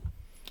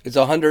It's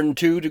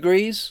 102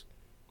 degrees,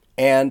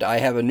 and I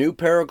have a new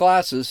pair of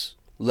glasses.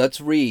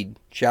 Let's read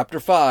Chapter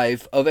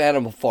 5 of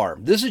Animal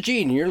Farm. This is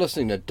Gene, and you're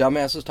listening to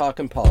Dumbasses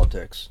Talking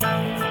Politics.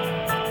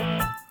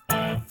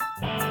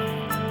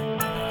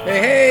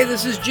 Hey,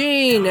 this is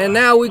Gene, and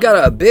now we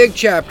got a big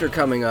chapter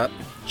coming up.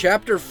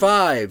 Chapter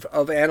 5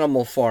 of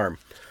Animal Farm.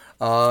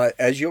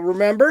 As you'll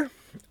remember,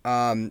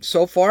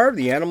 so far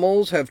the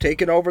animals have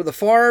taken over the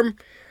farm.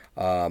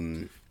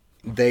 The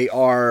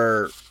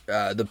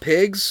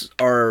pigs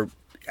are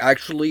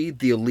actually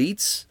the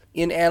elites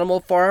in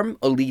Animal Farm,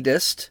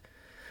 elitist.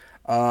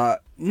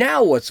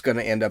 Now what's going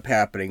to end up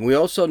happening? We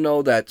also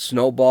know that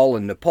Snowball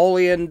and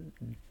Napoleon,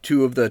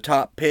 two of the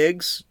top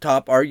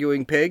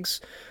arguing pigs,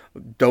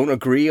 don't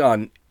agree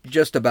on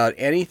just about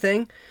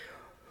anything.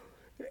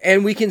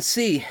 And we can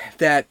see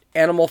that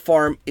Animal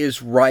Farm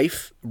is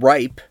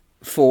ripe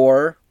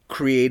for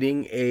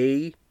creating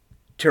a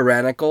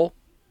tyrannical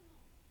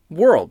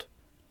world.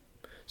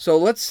 So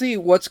let's see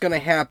what's going to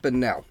happen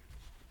now.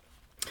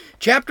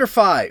 Chapter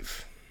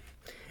 5.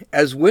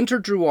 As winter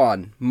drew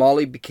on,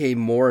 Molly became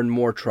more and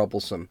more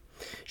troublesome.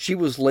 She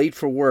was late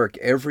for work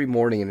every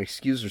morning and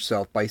excused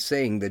herself by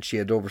saying that she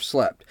had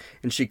overslept,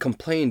 and she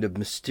complained of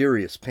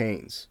mysterious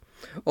pains.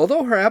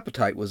 Although her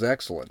appetite was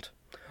excellent,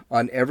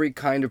 on every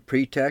kind of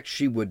pretext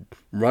she would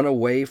run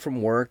away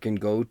from work and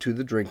go to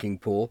the drinking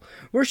pool,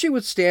 where she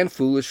would stand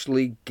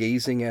foolishly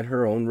gazing at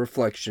her own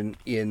reflection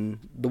in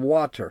the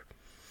water.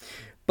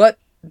 But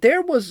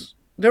there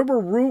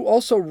were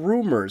also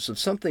rumors of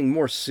something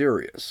more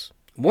serious.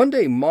 One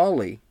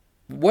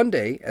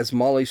day, as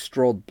Molly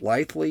strolled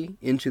blithely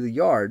into the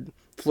yard,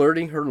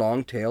 flirting her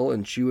long tail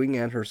and chewing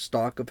at her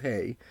stalk of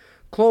hay,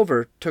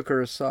 Clover took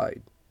her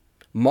aside.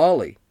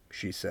 "Molly,"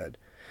 she said,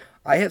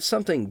 "I have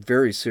something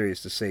very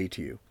serious to say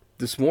to you.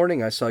 This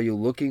morning I saw you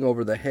looking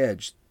over the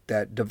hedge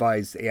that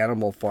divides the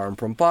Animal Farm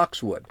from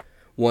Boxwood.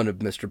 One of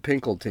Mr.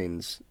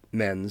 Pinkelton's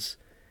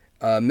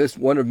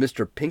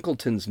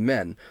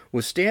men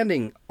was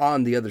standing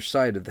on the other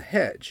side of the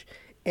hedge,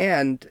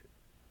 and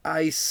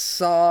I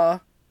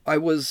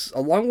was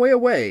a long way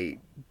away,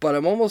 but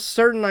I'm almost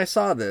certain I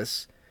saw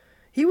this.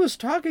 He was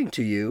talking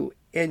to you,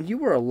 and you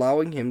were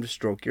allowing him to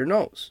stroke your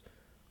nose.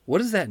 What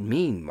does that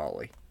mean,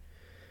 Molly?"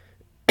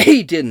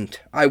 "He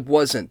didn't. I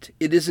wasn't.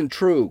 It isn't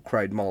true,"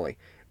 cried Molly,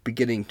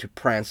 beginning to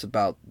prance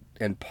about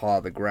and paw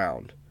the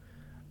ground.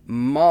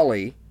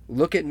 "Molly,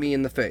 look at me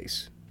in the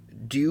face.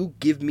 Do you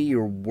give me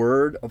your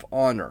word of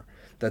honor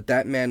that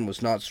that man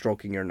was not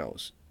stroking your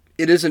nose?"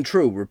 "It isn't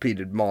true,"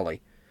 repeated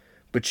Molly.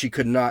 But she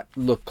could not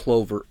look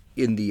Clover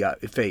in the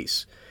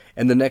face,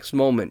 and the next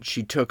moment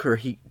she took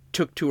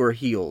to her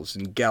heels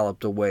and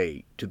galloped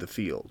away to the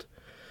field.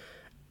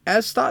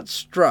 A thought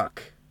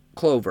struck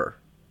Clover.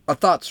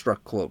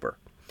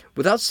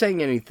 Without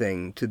saying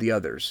anything to the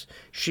others,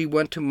 she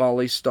went to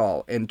Molly's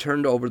stall and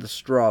turned over the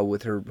straw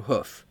with her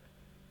hoof.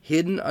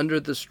 Hidden under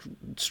the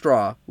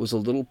straw was a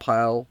little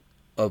pile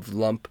of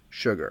lump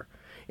sugar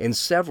and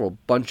several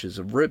bunches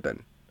of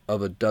ribbon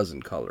of a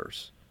dozen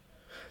colors.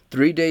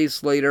 3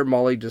 days later,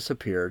 Molly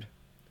disappeared.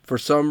 For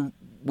some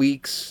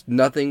weeks,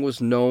 nothing was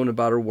known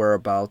about her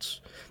whereabouts.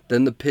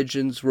 Then the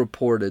pigeons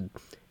reported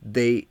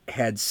they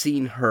had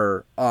seen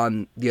her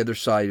on the other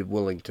side of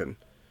Willington.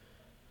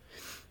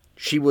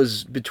 She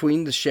was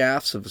between the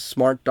shafts of a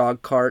smart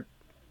dog cart,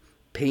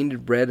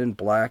 painted red and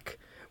black,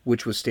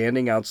 which was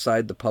standing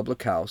outside the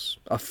public house.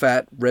 A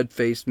fat,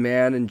 red-faced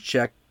man in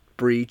check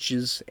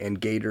breeches and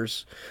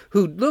gaiters,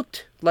 who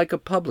looked like a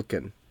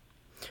publican,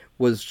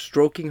 was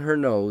stroking her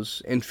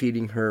nose and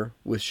feeding her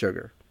with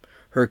sugar.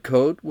 Her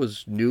coat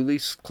was newly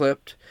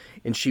clipped,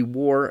 and she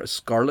wore a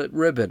scarlet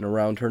ribbon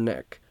around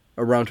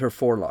her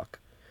forelock.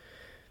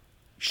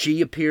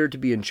 She appeared to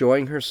be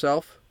enjoying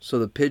herself, so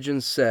the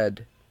pigeons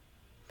said.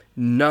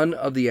 None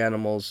of the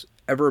animals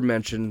ever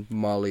mentioned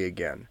Molly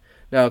again.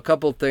 Now, a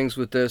couple things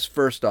with this.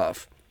 First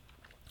off,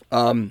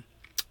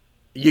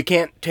 you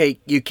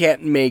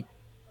can't make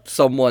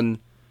someone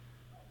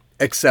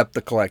accept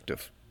the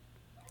collective.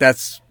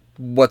 That's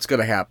what's going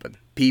to happen.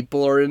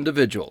 People are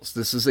individuals.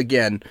 This is,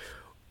 again,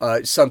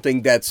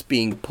 something that's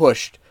being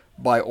pushed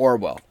by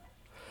Orwell.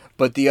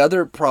 But the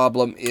other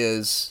problem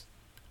is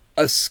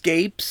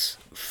escapes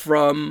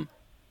from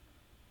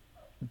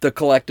the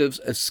collectives,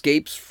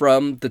 escapes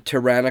from the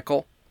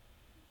tyrannical.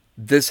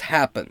 This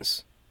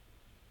happens.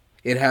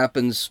 It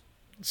happens.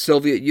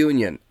 Soviet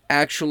Union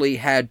actually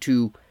had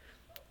to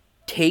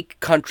take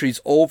countries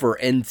over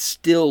and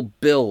still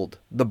build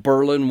the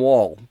Berlin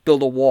Wall,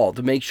 build a wall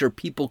to make sure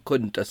people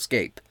couldn't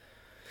escape.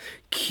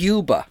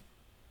 Cuba.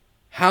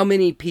 How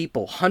many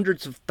people,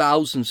 hundreds of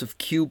thousands of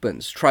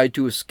Cubans, tried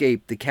to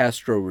escape the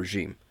Castro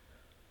regime?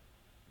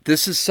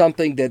 This is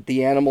something that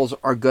the animals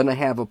are going to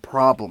have a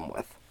problem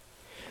with.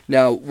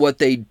 Now, what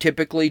they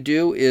typically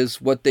do is,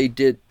 what they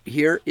did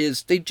here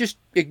is they just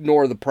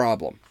ignore the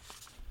problem.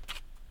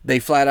 They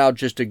flat out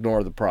just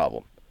ignore the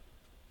problem.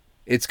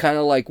 It's kind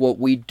of like what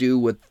we do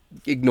with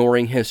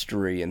ignoring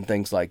history and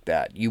things like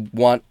that. You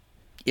want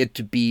it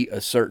to be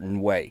a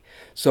certain way.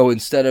 So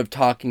instead of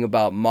talking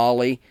about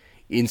Molly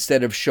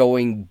Instead of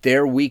showing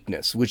their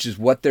weakness, which is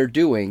what they're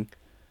doing,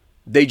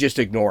 they just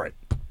ignore it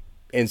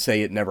and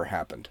say it never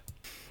happened.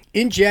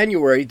 In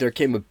January, there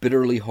came a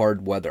bitterly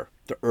hard weather.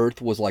 The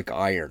earth was like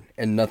iron,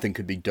 and nothing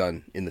could be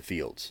done in the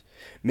fields.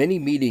 Many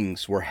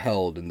meetings were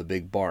held in the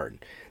big barn.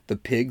 The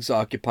pigs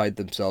occupied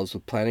themselves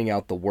with planning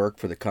out the work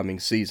for the coming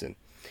season.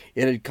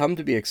 It had come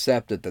to be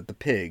accepted that the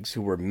pigs,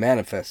 who were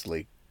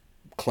manifestly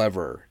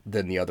cleverer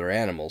than the other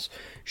animals,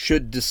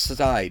 should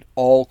decide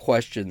all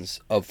questions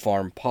of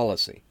farm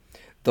policy.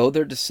 Though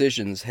their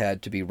decisions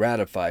had to be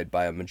ratified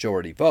by a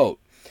majority vote,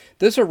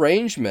 this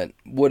arrangement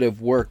would have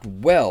worked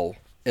well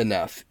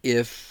enough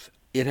if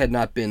it had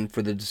not been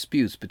for the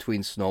disputes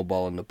between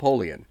Snowball and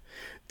Napoleon.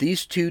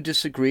 These two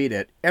disagreed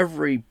at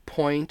every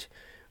point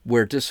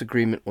where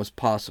disagreement was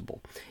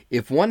possible.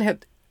 If one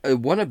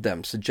of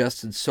them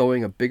suggested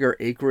sowing a bigger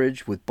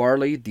acreage with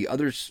barley, the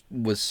other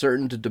was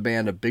certain to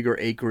demand a bigger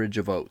acreage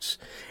of oats.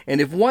 And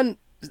if one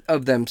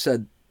of them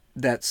said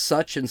that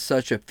such and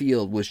such a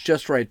field was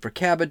just right for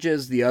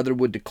cabbages, the other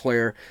would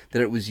declare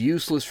that it was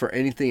useless for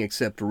anything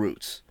except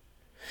roots.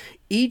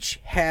 Each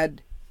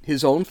had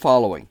his own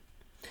following.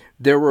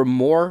 There were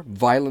more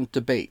violent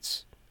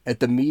debates. At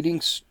the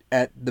meetings,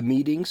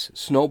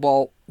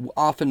 Snowball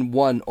often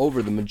won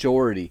over the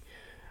majority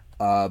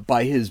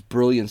by his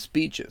brilliant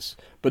speeches,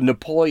 but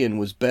Napoleon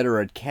was better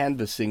at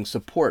canvassing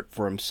support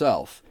for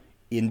himself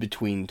in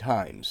between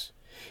times.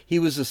 He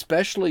was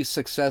especially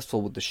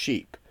successful with the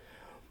sheep.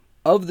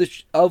 Of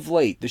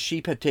late, the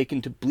sheep had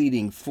taken to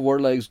bleating 4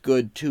 legs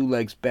good, 2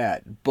 legs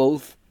bad,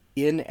 both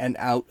in and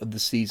out of the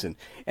season,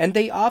 and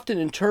they often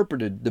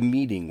interrupted the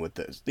meeting with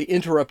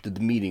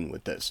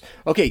this.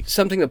 Okay,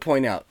 something to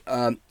point out.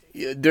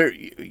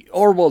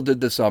 Orwell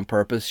did this on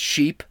purpose.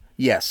 Sheep,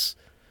 yes.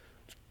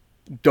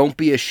 Don't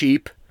be a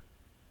sheep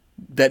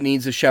that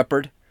needs a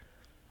shepherd.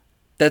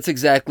 That's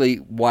exactly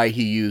why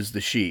he used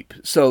the sheep.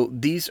 So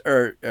these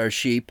are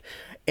sheep,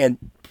 and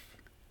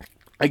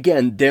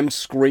again, them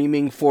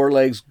screaming 4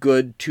 legs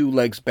good, 2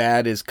 legs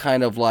bad is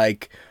kind of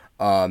like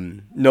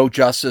no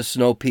justice,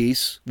 no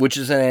peace, which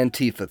is an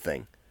Antifa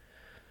thing.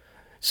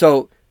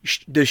 So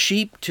the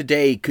sheep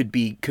today could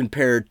be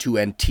compared to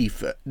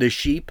Antifa. The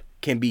sheep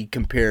can be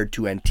compared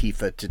to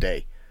Antifa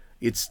today.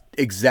 It's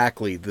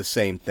exactly the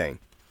same thing.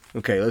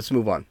 Okay, let's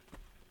move on.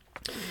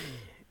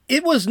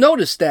 It was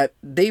noticed that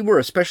they were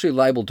especially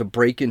liable to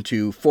break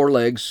into 4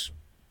 legs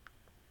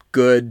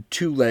good,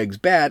 2 legs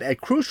bad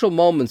at crucial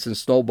moments in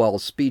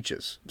Snowball's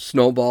speeches.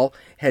 Snowball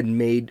had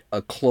made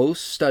a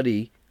close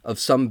study of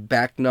some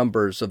back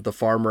numbers of the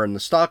farmer and the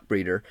stock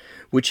breeder,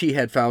 which he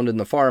had found in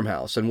the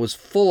farmhouse, and was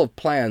full of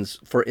plans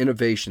for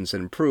innovations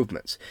and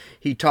improvements.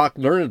 He talked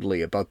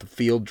learnedly about the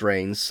field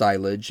drains,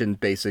 silage, and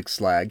basic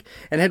slag,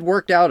 and had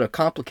worked out a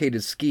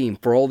complicated scheme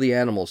for all the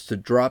animals to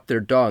drop their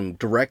dung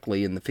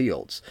directly in the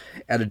fields,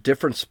 at a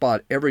different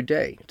spot every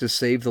day, to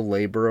save the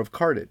labor of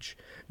cartage.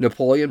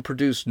 Napoleon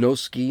produced no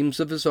schemes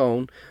of his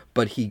own,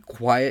 but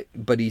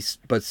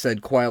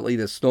said quietly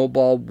that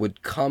Snowball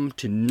would come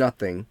to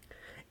nothing,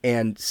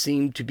 and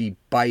seemed to be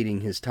biding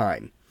his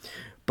time.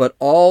 But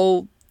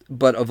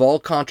of all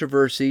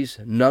controversies,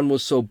 none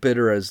was so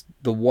bitter as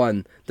the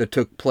one that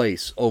took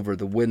place over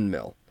the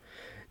windmill.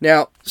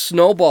 Now,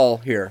 Snowball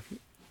here,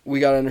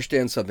 we got to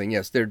understand something.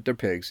 Yes, they're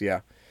pigs,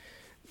 yeah.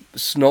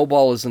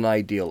 Snowball is an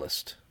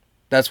idealist.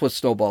 That's what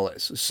Snowball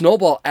is.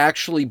 Snowball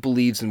actually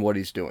believes in what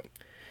he's doing.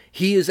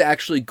 He is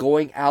actually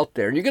going out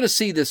there, and you're going to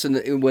see this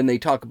when they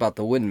talk about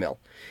the windmill.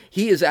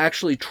 He is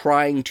actually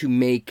trying to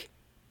make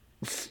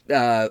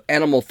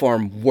Animal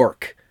Farm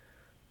work,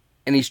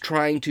 and he's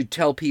trying to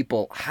tell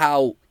people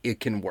how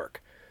it can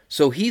work.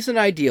 So he's an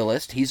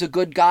idealist. He's a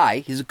good guy.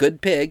 He's a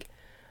good pig.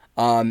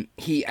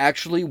 He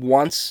actually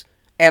wants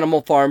Animal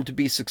Farm to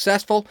be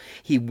successful.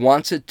 He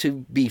wants it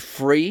to be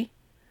free.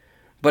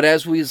 But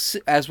as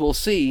we'll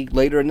see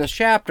later in this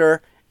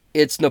chapter,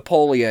 it's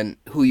Napoleon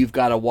who you've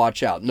got to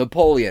watch out.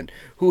 Napoleon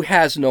who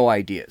has no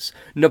ideas.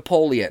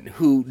 Napoleon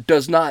who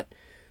does not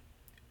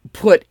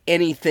put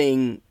any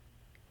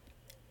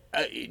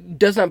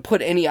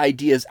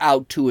ideas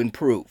out to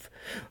improve.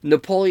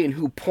 Napoleon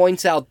who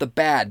points out the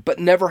bad, but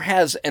never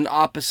has an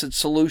opposite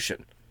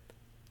solution.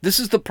 This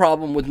is the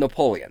problem with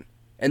Napoleon,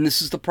 and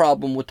this is the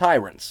problem with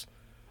tyrants.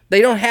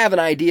 They don't have an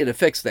idea to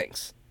fix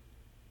things.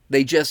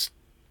 They just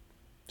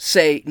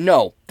say,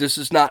 no, this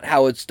is not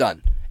how it's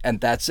done,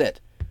 and that's it.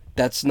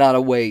 That's not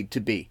a way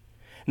to be.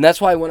 And that's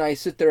why when I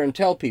sit there and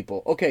tell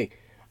people, okay,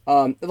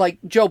 like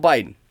Joe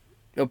Biden,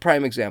 a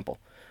prime example.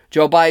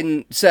 Joe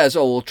Biden says,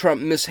 "Oh, well,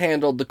 Trump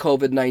mishandled the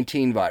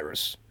COVID-19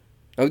 virus."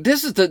 Oh,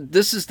 this is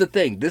the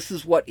thing. This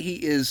is what he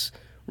is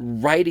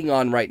writing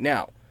on right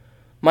now.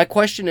 My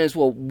question is,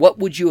 well, what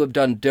would you have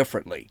done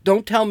differently?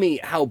 Don't tell me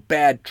how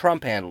bad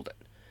Trump handled it,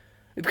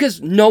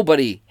 because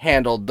nobody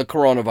handled the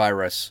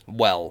coronavirus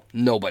well.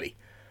 Nobody,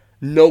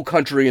 no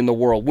country in the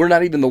world. We're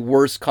not even the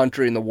worst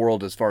country in the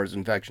world as far as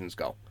infections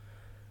go.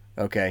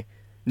 Okay,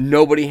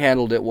 nobody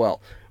handled it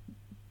well.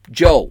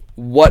 Joe,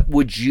 what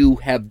would you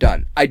have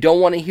done? I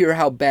don't want to hear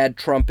how bad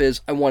Trump is.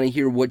 I want to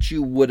hear what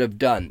you would have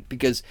done,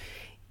 because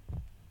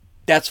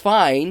that's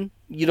fine.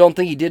 you don't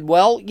think he did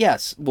well?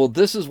 Yes. Well,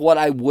 this is what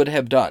I would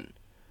have done.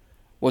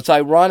 What's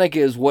ironic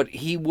is what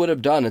he would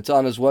have done, it's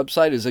on his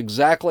website, is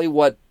exactly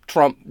what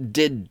Trump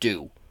did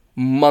do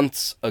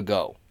months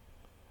ago.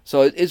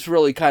 So it's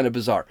really kind of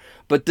bizarre.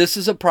 But this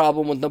is a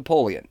problem with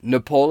Napoleon.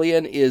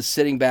 Napoleon is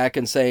sitting back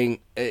and saying,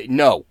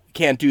 no,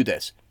 can't do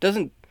this.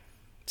 Doesn't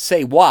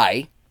say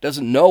why,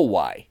 doesn't know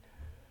why,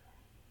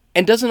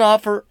 and doesn't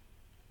offer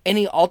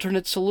any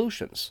alternate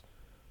solutions.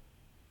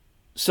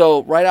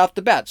 So right off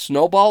the bat,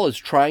 Snowball is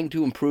trying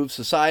to improve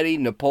society.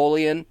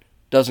 Napoleon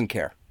doesn't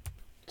care.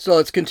 So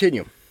let's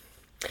continue.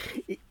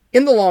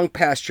 In the long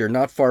pasture,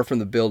 not far from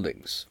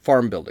the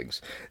farm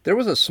buildings, there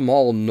was a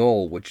small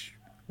knoll which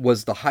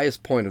was the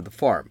highest point of the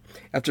farm.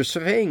 After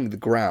surveying the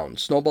ground,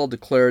 Snowball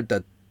declared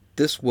that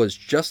this was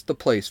just the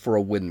place for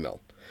a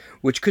windmill,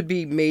 which could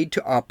be made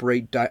to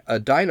operate a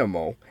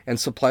dynamo and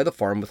supply the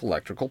farm with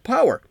electrical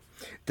power.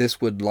 This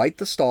would light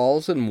the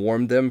stalls and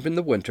warm them in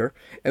the winter,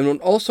 and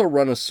would also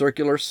run a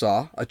circular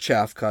saw, a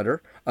chaff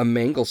cutter, a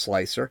mangle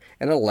slicer,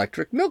 and an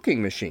electric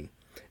milking machine.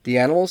 The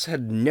animals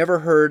had never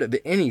heard of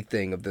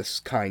anything of this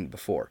kind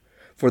before,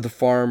 for the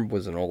farm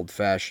was an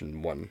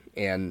old-fashioned one,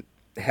 and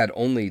had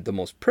only the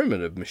most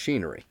primitive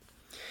machinery.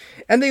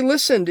 And they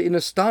listened in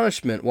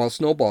astonishment while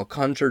Snowball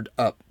conjured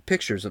up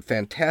pictures of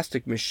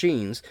fantastic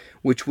machines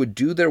which would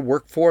do their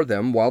work for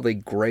them while they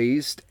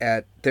grazed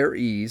at their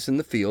ease in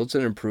the fields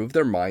and improved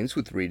their minds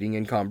with reading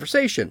and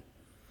conversation.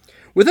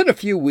 Within a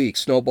few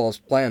weeks, Snowball's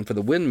plan for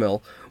the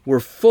windmill were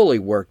fully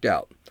worked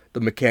out.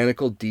 The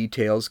mechanical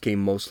details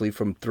came mostly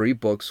from 3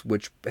 books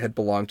which had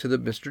belonged to the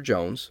Mr.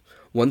 Jones,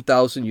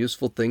 1,000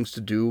 Useful Things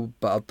to Do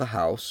About the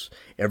House,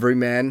 Every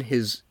Man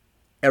His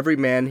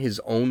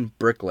Own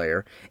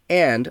Bricklayer,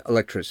 and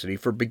Electricity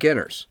for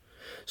Beginners.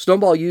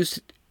 Snowball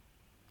used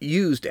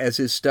as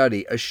his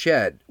study a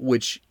shed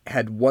which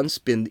had once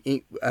been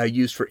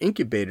used for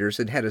incubators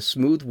and had a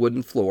smooth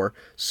wooden floor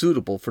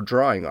suitable for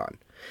drawing on.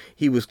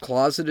 He was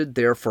closeted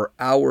there for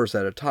hours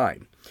at a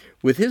time,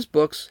 with his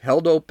books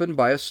held open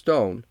by a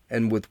stone,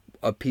 and with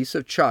a piece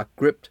of chalk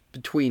gripped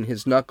between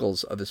his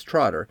knuckles of his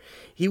trotter.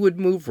 He would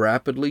move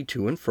rapidly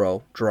to and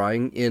fro,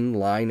 drawing in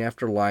line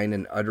after line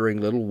and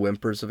uttering little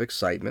whimpers of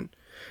excitement.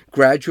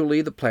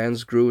 Gradually the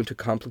plans grew into a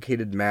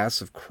complicated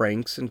mass of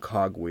cranks and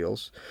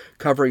cogwheels,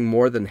 covering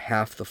more than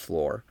half the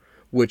floor,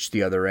 which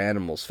the other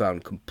animals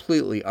found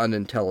completely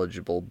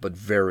unintelligible but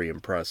very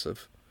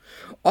impressive.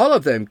 All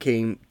of them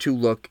came to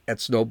look at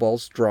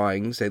Snowball's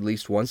drawings at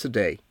least once a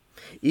day.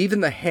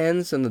 Even the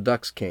hens and the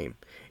ducks came,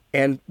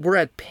 and were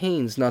at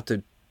pains not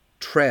to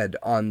tread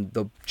on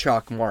the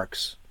chalk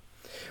marks.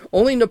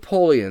 Only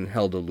Napoleon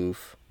held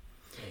aloof.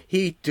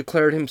 He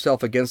declared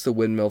himself against the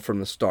windmill from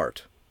the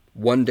start.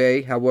 One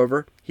day,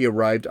 however, he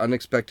arrived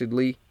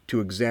unexpectedly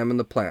to examine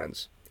the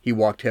plans. He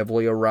walked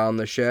heavily around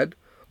the shed,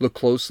 looked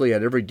closely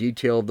at every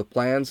detail of the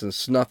plans, and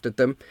snuffed at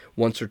them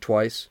once or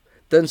twice,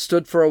 then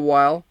stood for a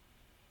while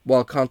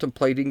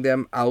contemplating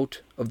them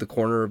out of the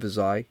corner of his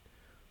eye.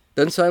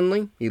 Then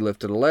suddenly he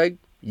lifted a leg,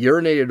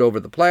 urinated over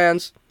the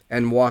plans,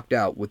 and walked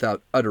out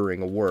without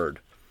uttering a word.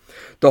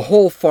 The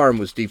whole farm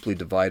was deeply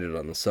divided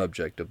on the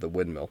subject of the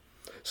windmill.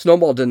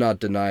 Snowball did not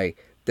deny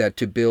that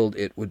to build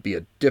it would be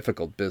a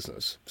difficult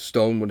business.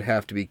 Stone would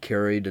have to be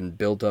carried and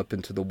built up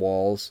into the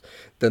walls,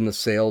 then the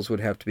sails would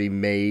have to be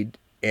made,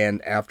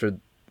 and after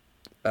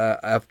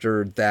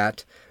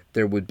that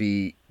there would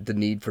be the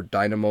need for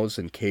dynamos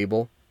and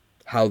cable.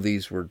 How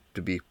these were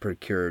to be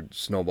procured,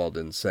 Snowball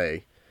didn't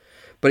say,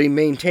 but he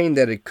maintained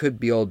that it could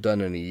be all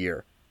done in a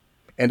year.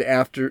 And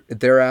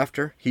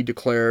thereafter, he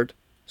declared,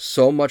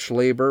 so much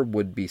labor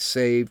would be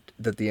saved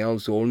that the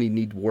animals would only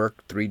need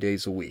work 3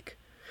 days a week.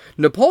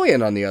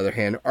 Napoleon, on the other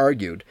hand,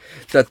 argued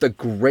that the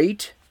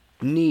great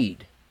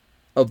need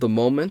of the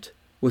moment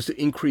was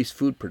to increase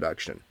food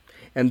production,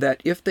 and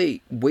that if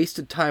they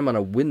wasted time on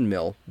a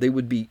windmill, they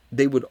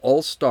would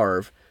all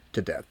starve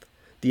to death.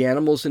 The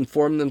animals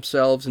informed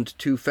themselves into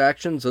 2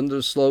 factions under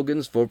the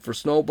slogans, vote for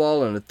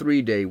Snowball and a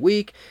 3-day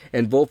week,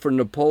 and vote for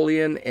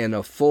Napoleon and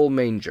a full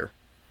manger.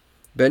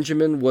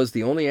 Benjamin was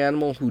the only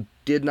animal who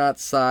did not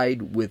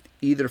side with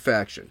either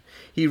faction.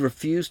 He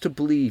refused to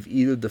believe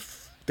either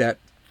that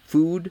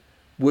food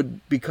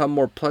would become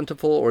more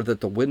plentiful or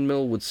that the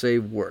windmill would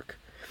save work.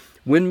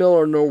 Windmill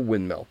or no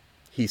windmill,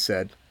 he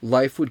said,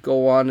 life would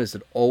go on as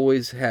it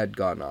always had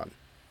gone on.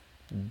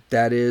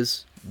 That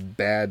is,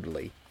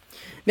 badly.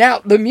 Now,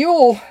 the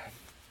mule,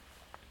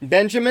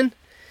 Benjamin,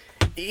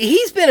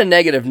 he's been a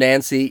negative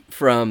Nancy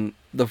from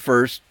the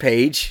first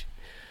page,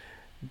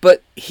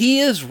 but he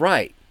is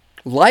right.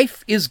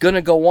 Life is going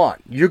to go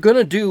on. You're going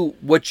to do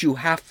what you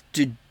have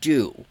to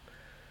do.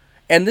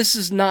 And this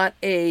is not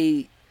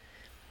a...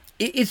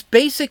 It's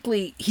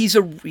basically, he's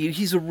a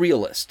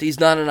realist. He's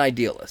not an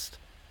idealist.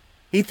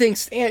 He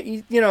thinks,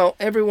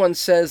 everyone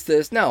says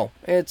this. No,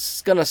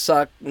 it's going to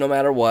suck no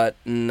matter what,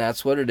 and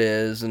that's what it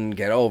is, and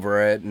get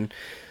over it, and...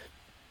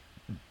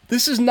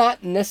 This is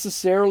not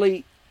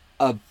necessarily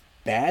a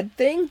bad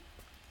thing.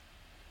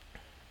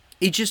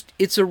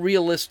 It's a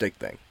realistic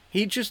thing.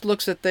 He just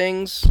looks at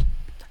things.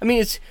 I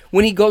mean, it's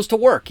when he goes to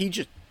work, he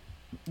just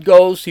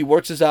goes, he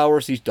works his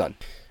hours, he's done.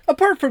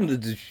 Apart from the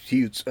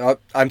disputes,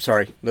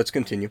 let's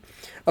continue.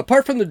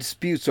 Apart from the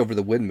disputes over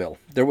the windmill,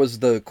 there was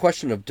the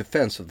question of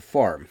defense of the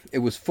farm. It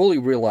was fully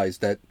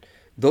realized that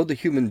though the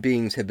human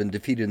beings had been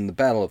defeated in the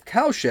Battle of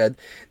Cowshed,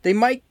 they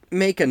might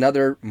make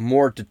another,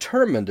 more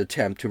determined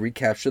attempt to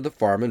recapture the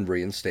farm and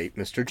reinstate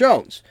Mr.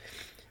 Jones.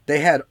 They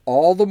had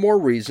all the more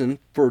reason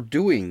for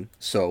doing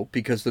so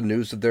because the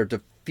news of their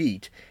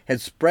defeat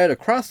had spread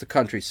across the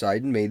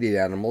countryside and made the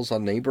animals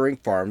on neighboring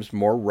farms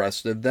more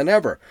restive than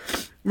ever.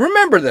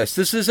 Remember this.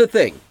 This is a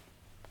thing.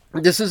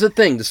 This is a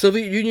thing. The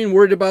Soviet Union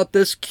worried about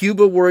this.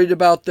 Cuba worried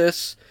about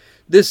this.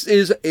 This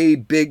is a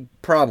big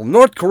problem.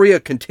 North Korea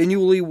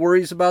continually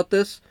worries about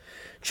this.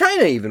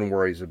 China even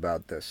worries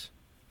about this.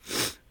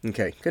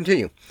 Okay,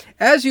 continue.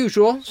 As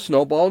usual,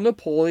 Snowball and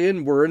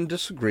Napoleon were in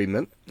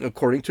disagreement.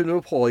 According to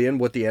Napoleon,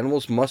 what the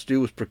animals must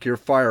do was procure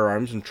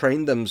firearms and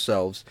train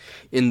themselves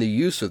in the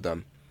use of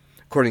them.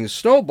 According to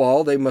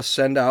Snowball, they must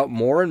send out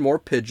more and more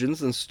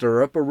pigeons and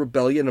stir up a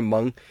rebellion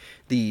among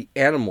the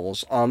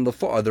animals on the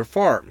other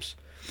farms.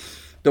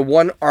 The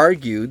one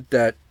argued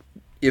that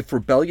if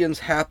rebellions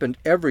happened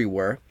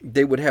everywhere,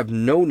 they would have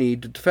no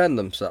need to defend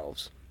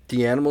themselves.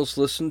 The animals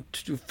listened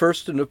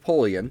first to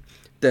Napoleon,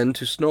 then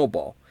to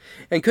Snowball,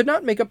 and could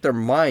not make up their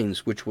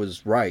minds which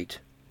was right.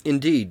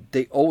 Indeed,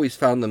 they always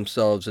found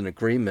themselves in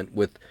agreement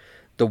with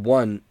the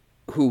one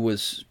who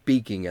was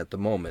speaking at the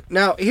moment.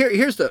 Now,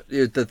 here's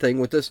the thing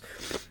with this.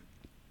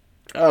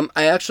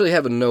 I actually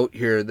have a note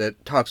here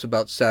that talks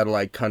about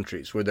satellite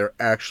countries where they're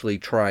actually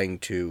trying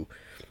to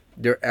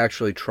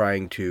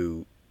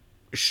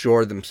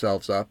shore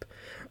themselves up.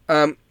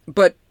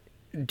 But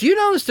do you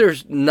notice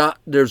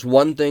there's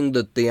one thing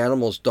that the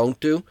animals don't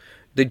do?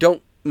 They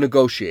don't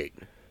negotiate.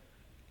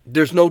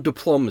 There's no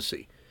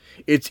diplomacy.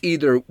 It's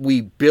either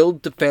we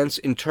build defense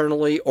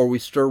internally or we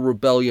stir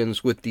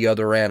rebellions with the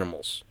other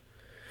animals.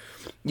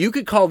 You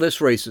could call this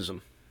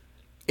racism.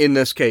 In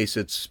this case,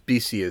 it's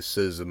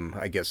speciesism,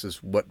 I guess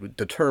is what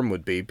the term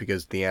would be,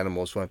 because the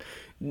animals want.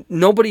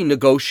 Nobody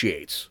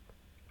negotiates.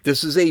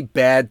 This is a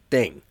bad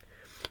thing.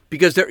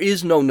 Because there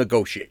is no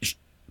negotiation.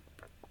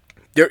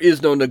 There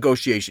is no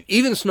negotiation.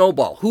 Even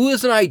Snowball, who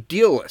is an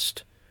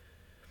idealist,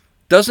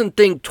 doesn't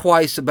think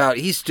twice about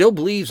it. He still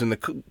believes in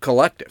the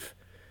collective.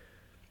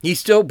 He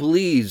still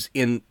believes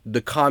in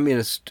the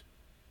communist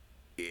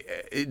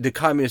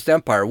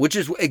empire, which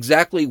is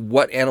exactly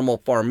what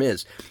Animal Farm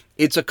is.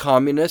 It's a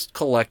communist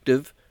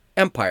collective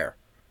empire.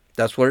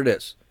 That's what it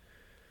is.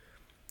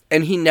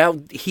 And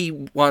he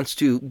wants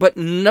to, but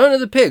none of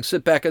the pigs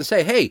sit back and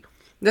say, "Hey,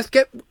 let's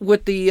get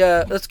with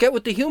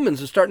the humans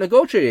and start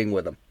negotiating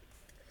with them."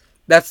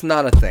 That's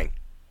not a thing.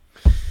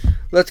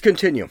 Let's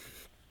continue.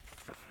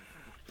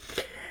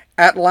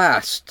 At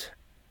last,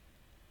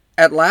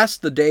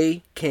 the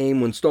day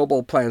came when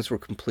Snowball plans were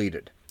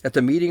completed. At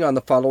the meeting on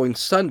the following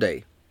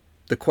Sunday,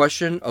 the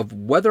question of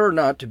whether or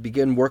not to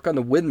begin work on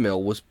the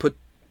windmill was put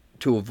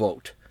to a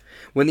vote.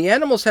 When the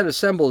animals had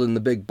assembled in the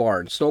big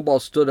barn, Snowball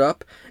stood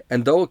up,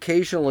 and though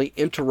occasionally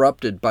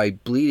interrupted by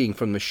bleating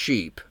from the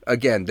sheep,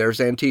 again, there's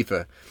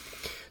Antifa,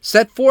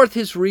 set forth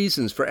his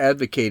reasons for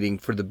advocating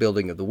for the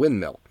building of the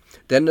windmill.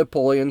 Then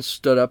Napoleon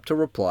stood up to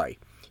reply.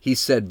 He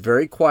said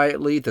very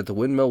quietly that the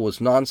windmill was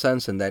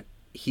nonsense and that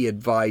he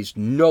advised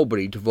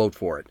nobody to vote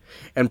for it,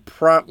 and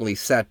promptly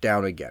sat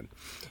down again.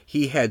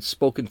 He had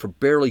spoken for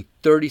barely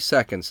 30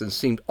 seconds and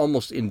seemed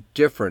almost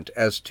indifferent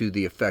as to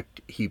the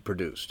effect he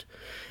produced.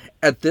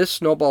 At this,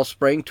 Snowball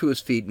sprang to his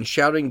feet and,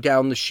 shouting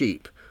down the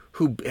sheep,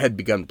 who had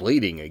begun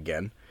bleating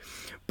again,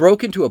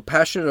 broke into a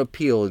passionate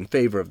appeal in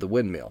favor of the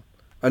windmill.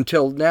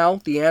 Until now,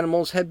 the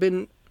animals had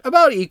been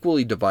about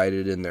equally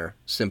divided in their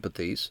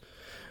sympathies,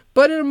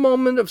 but in a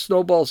moment of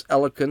Snowball's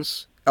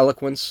eloquence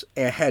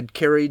had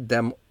carried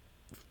them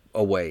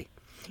away.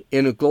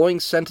 In glowing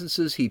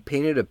sentences, he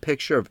painted a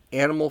picture of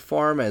Animal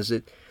Farm as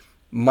it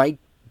might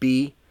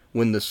be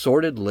when the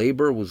sordid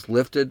labor was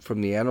lifted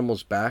from the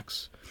animals'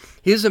 backs.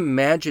 His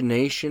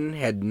imagination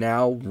had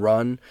now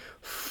run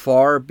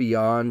far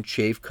beyond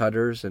chaff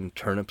cutters and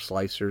turnip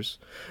slicers.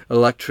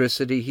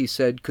 Electricity, he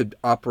said, could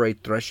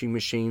operate threshing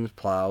machines,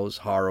 plows,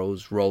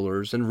 harrows,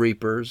 rollers, and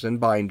reapers, and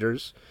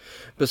binders,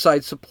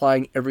 besides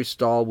supplying every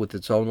stall with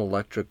its own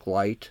electric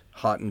light,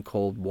 hot and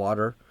cold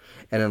water,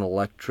 and an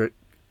electric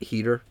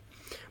heater.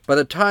 By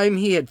the time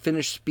he had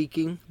finished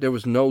speaking, there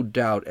was no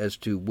doubt as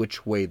to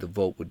which way the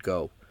vote would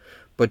go.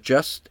 But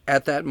just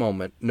at that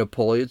moment,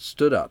 Napoleon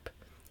stood up,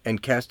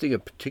 and casting a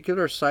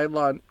particular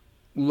sidelong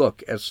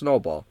look at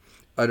Snowball,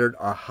 uttered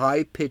a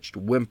high-pitched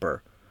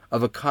whimper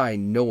of a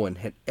kind no one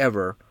had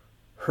ever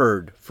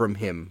heard from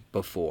him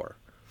before.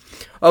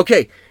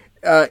 Okay,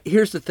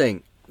 here's the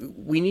thing.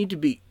 We need to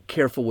be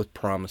careful with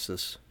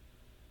promises.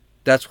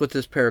 That's what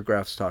this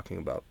paragraph's talking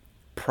about.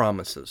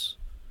 Promises.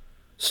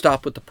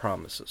 Stop with the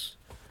promises.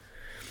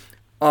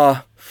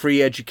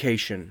 Free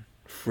education,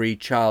 free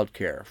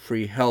childcare,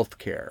 free health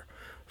care,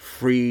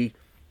 free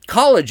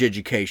college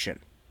education.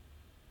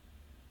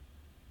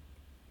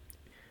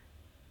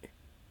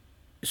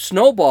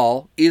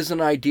 Snowball is an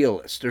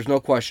idealist. There's no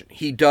question.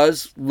 He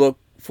does look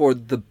for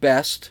the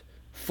best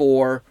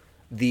for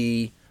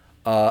the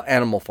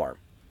animal farm.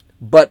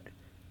 But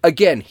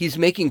again, he's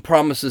making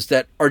promises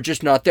that are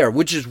just not there,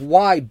 which is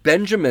why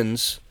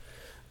Benjamin's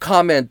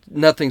comment,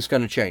 nothing's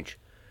going to change,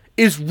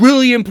 is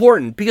really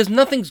important, because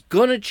nothing's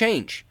going to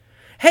change.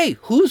 Hey,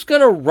 who's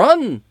going to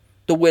run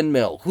the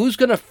windmill? Who's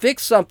going to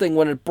fix something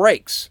when it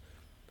breaks?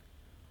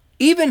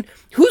 Even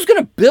who's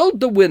going to build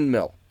the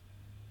windmill?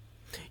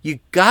 You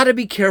got to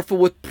be careful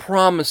with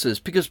promises,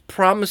 because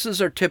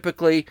promises are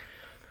typically,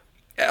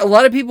 a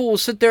lot of people will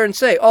sit there and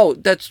say, oh,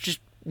 that's just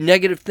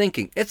negative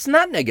thinking. It's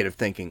not negative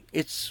thinking.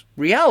 It's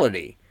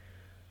reality.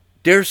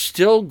 There's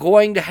still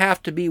going to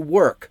have to be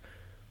work.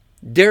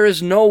 There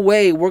is no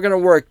way we're going to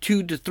work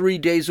 2 to 3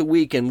 days a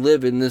week and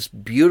live in this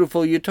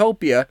beautiful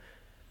utopia.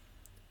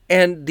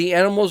 And the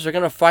animals are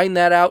going to find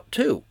that out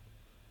too.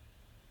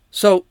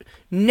 So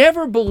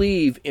never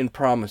believe in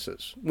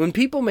promises. When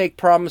people make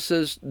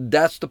promises,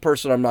 that's the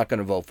person I'm not going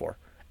to vote for.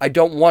 I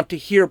don't want to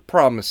hear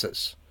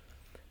promises,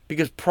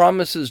 because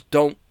promises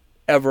don't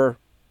ever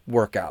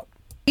work out.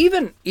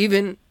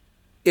 Even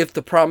if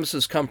the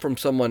promises come from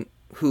someone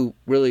who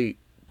really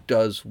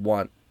does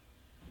want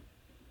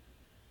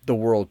the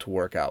world to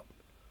work out.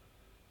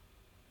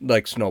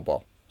 Like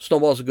Snowball.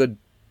 Snowball's a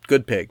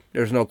good pig.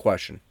 There's no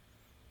question.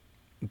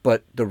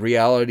 But the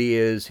reality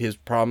is, his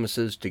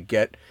promises to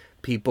get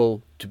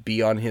people to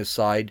be on his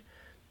side,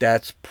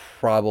 that's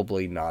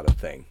probably not a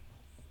thing.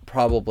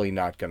 Probably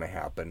not going to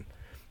happen.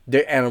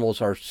 The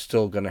animals are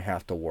still going to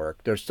have to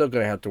work. They're still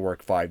going to have to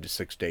work 5 to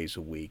 6 days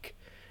a week.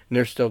 And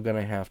they're still going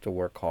to have to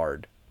work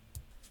hard.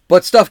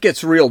 But stuff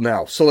gets real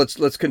now, so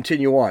let's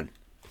continue on.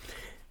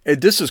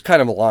 This is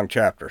kind of a long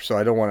chapter, so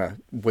I don't want to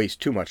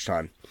waste too much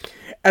time.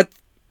 At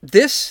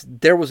this,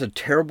 there was a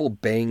terrible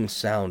baying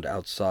sound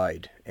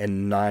outside,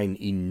 and 9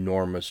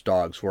 enormous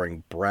dogs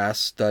wearing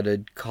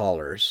brass-studded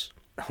collars,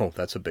 oh,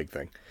 that's a big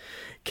thing,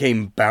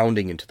 came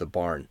bounding into the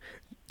barn.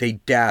 They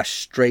dashed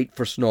straight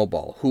for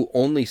Snowball, who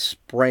only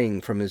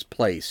sprang from his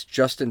place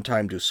just in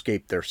time to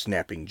escape their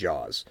snapping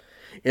jaws.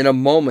 In a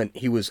moment,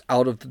 he was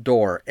out of the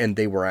door, and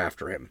they were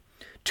after him.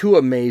 Too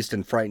amazed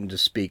and frightened to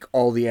speak,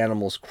 all the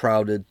animals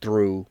crowded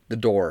through the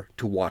door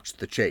to watch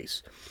the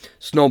chase.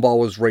 Snowball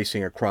was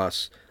racing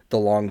across the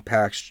long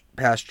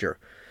pasture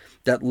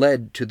that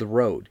led to the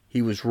road.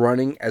 He was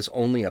running as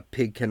only a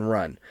pig can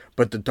run,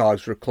 but the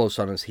dogs were close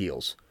on his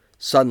heels.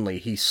 Suddenly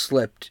he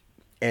slipped,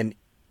 and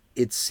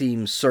it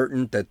seemed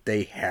certain that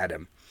they had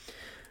him.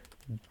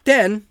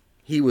 Then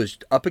he was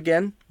up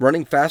again,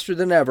 running faster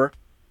than ever.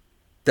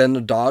 Then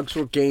the dogs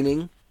were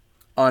gaining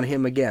on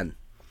him again.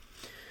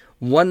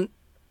 One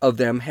of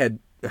them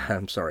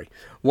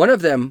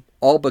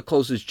all but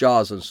closed his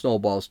jaws on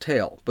Snowball's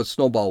tail, but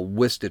Snowball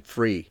whisked it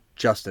free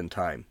just in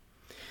time.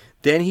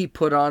 Then he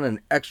put on an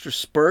extra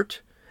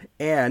spurt,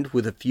 and,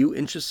 with a few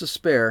inches to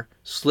spare,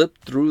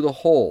 slipped through the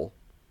hole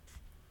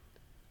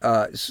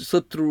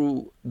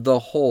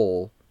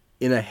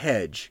in a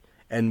hedge,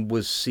 and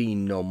was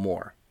seen no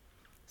more.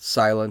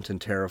 Silent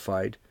and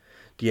terrified,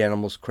 the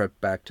animals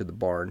crept back to the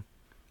barn.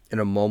 In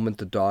a moment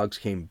the dogs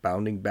came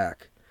bounding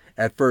back.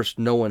 At first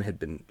no one had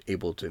been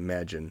able to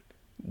imagine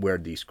where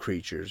these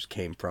creatures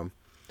came from,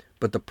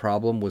 but the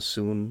problem was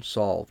soon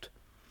solved.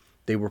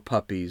 They were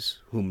puppies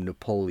whom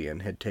Napoleon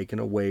had taken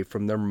away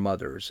from their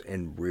mothers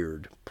and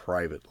reared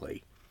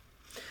privately.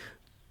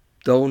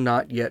 Though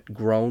not yet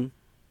grown,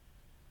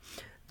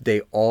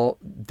 they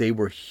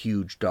were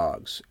huge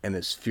dogs, and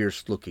as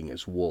fierce-looking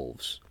as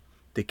wolves.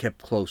 They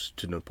kept close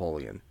to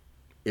Napoleon.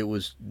 It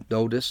was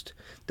noticed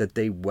that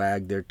they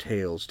wagged their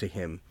tails to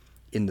him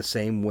in the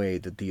same way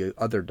that the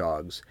other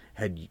dogs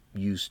had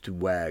used to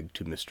wag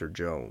to Mr.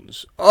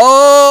 Jones.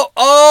 Oh,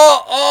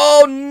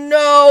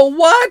 no,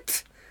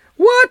 what?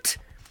 What?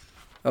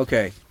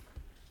 Okay.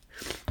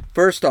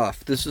 First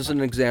off, this is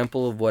an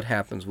example of what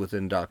happens with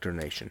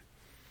indoctrination.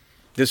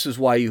 This is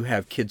why you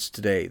have kids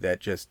today that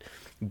just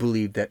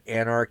believe that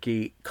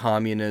anarchy,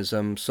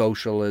 communism,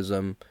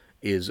 socialism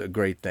is a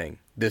great thing.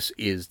 This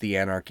is the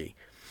anarchy.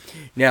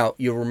 Now,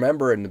 you'll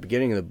remember in the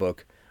beginning of the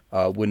book,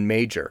 when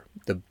Major,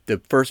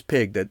 the first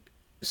pig that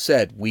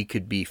said we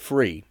could be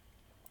free,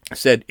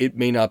 said it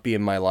may not be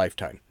in my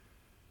lifetime.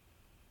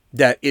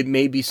 That it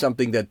may be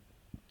something that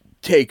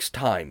takes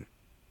time.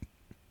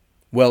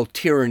 Well,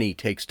 tyranny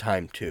takes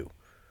time too.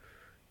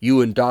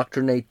 You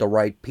indoctrinate the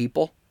right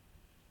people,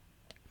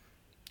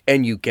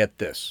 and you get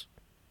this.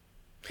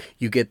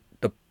 You get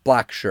the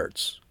black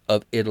shirts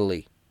of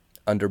Italy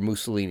under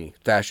Mussolini,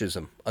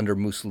 fascism under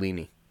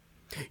Mussolini.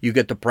 You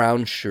get the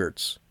brown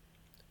shirts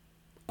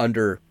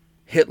under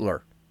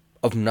Hitler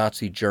of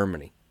Nazi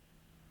Germany.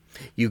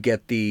 You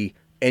get the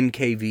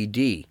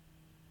NKVD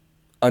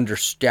under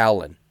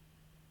Stalin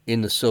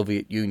in the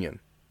Soviet Union.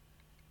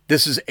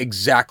 This is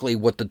exactly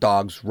what the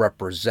dogs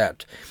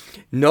represent.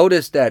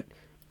 Notice that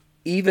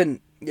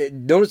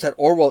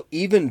Orwell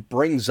even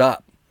brings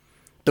up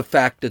the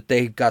fact that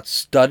they got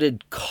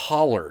studded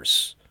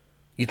collars.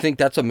 You think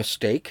that's a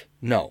mistake?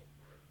 No,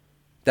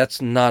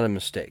 that's not a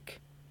mistake.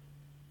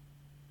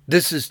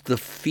 This is the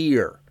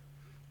fear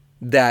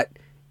that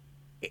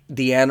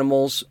the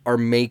animals are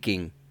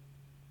making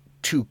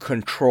to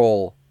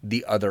control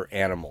the other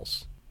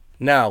animals.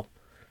 Now,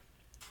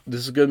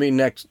 this is going to be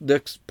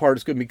next part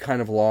is going to be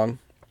kind of long,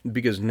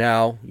 because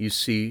now you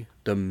see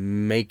the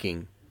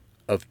making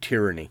of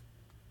tyranny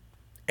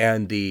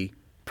and the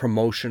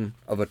promotion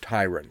of a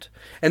tyrant.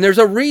 And there's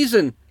a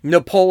reason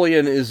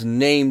Napoleon is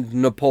named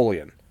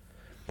Napoleon.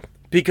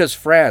 Because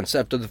France,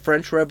 after the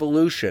French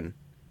Revolution,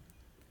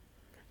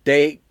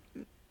 the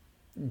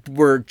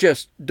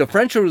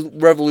French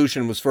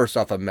Revolution was first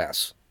off a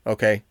mess,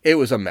 okay? It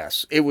was a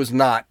mess. It was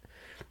not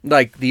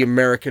like the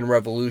American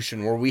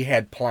Revolution where we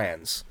had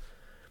plans.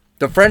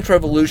 The French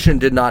Revolution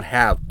did not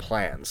have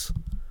plans.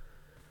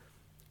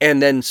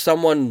 And then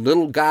someone,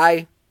 little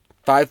guy,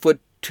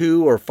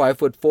 5'2" or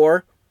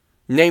 5'4",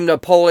 named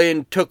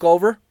Napoleon, took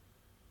over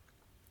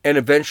and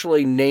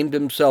eventually named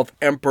himself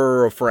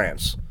Emperor of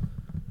France.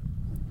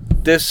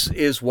 This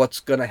is what's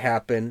going to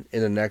happen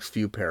in the next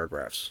few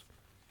paragraphs.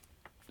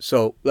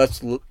 So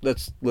let's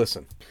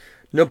listen.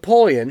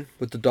 Napoleon,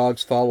 with the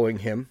dogs following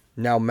him,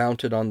 now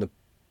mounted on the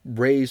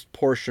raised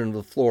portion of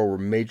the floor where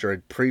Major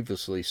had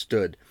previously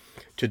stood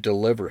to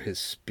deliver his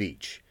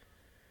speech.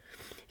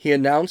 He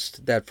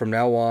announced that from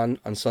now on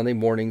Sunday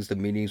mornings, the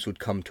meetings would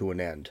come to an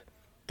end.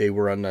 They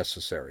were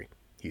unnecessary,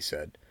 he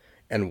said,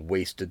 and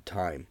wasted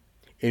time.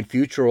 In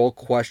future, all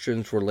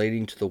questions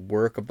relating to the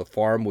work of the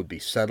farm would be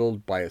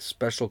settled by a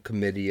special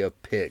committee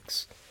of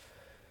pigs,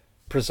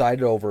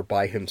 presided over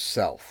by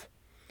himself.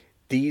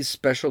 These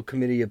special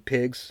committee of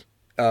pigs,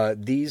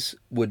 these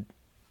would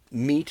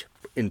meet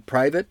in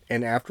private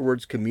and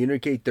afterwards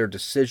communicate their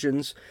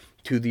decisions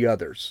to the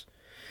others.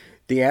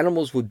 The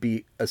animals would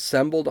be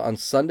assembled on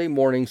Sunday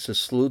mornings to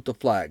salute the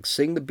flag,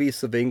 sing the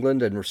Beasts of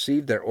England, and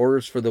receive their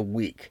orders for the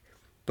week.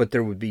 But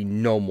there would be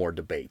no more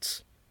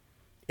debates.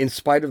 In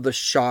spite of the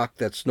shock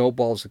that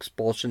Snowball's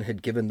expulsion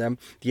had given them,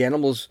 the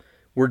animals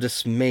were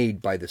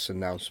dismayed by this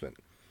announcement.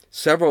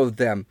 Several of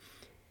them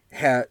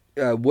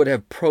would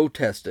have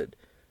protested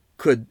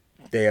could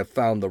they have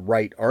found the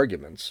right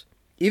arguments.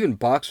 Even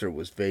Boxer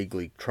was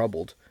vaguely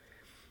troubled.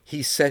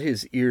 He set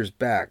his ears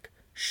back,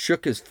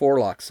 shook his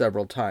forelock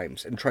several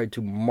times, and tried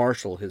to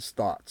marshal his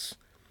thoughts.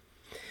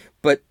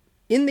 But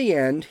in the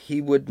end,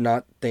 he would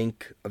not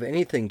think of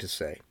anything to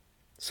say.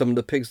 Some of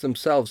the pigs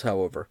themselves,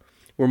 however,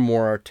 were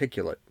more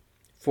articulate.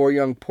 4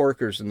 young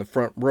porkers in the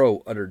front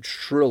row uttered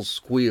shrill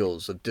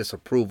squeals of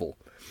disapproval,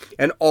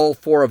 and all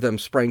 4 of them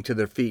sprang to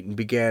their feet and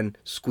began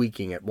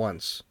squeaking at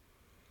once.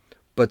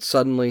 But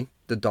suddenly,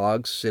 the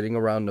dogs sitting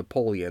around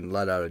Napoleon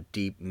let out a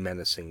deep,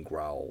 menacing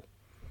growl.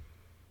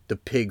 The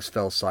pigs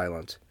fell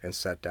silent and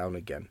sat down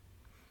again.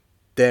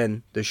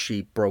 Then the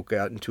sheep broke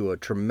out into a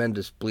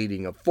tremendous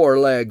bleating of 4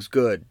 legs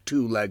good,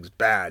 2 legs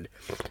bad,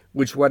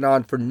 which went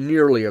on for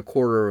nearly a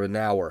quarter of an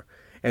hour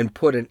and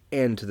put an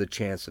end to the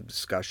chance of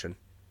discussion.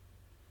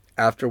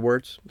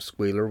 Afterwards,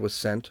 Squealer was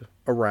sent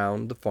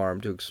around the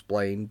farm to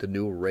explain the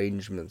new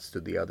arrangements to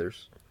the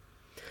others.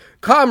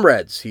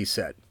 "Comrades," he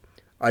said,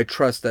 "I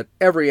trust that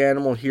every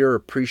animal here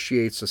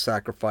appreciates the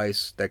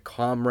sacrifice that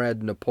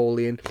Comrade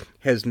Napoleon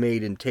has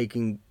made in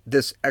taking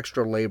this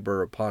extra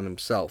labor upon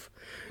himself.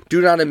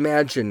 Do not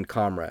imagine,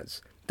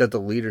 comrades, that the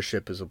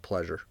leadership is a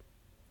pleasure.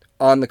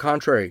 On the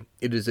contrary,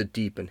 it is a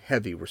deep and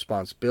heavy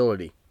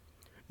responsibility.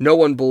 No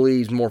one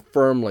believes more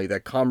firmly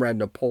that Comrade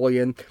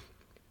Napoleon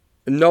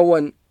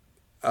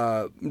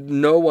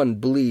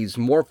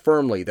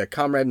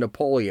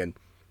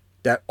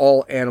that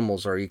all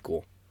animals are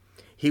equal.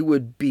 He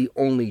would be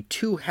only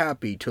too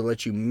happy to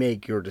let you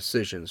make your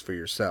decisions for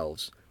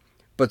yourselves.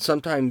 But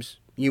sometimes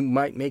you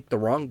might make the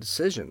wrong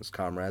decisions,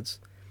 comrades.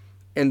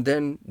 And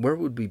then where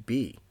would we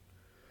be?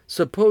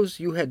 Suppose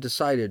you had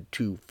decided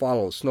to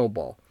follow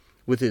Snowball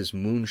with his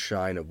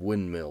moonshine of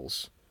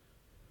windmills.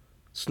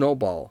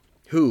 Snowball,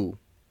 who,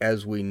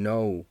 as we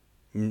now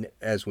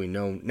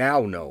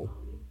know,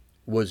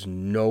 was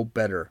no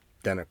better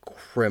than a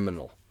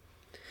criminal."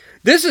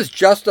 This is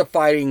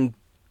justifying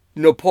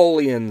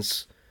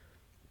Napoleon's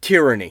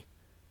tyranny.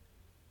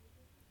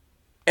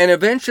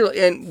 And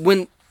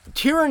when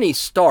tyranny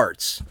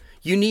starts,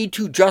 you need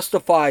to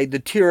justify the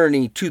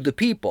tyranny to the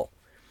people.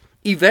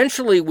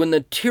 Eventually, when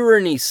the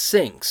tyranny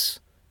sinks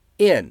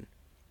in,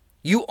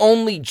 you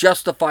only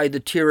justify the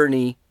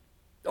tyranny.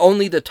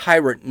 Only the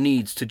tyrant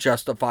needs to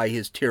justify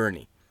his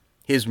tyranny,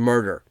 his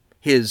murder,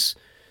 his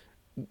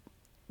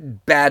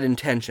bad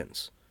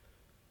intentions.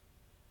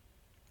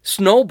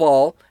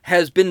 Snowball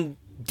has been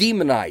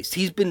demonized.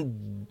 He's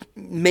been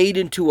made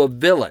into a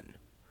villain.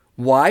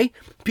 Why?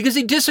 Because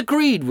he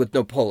disagreed with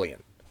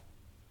Napoleon.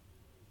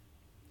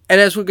 And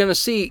as we're going to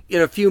see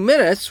in a few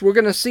minutes, we're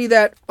going to see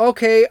that,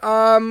 okay,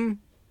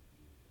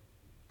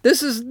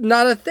 this is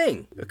not a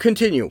thing.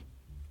 Continue.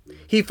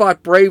 "He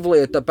fought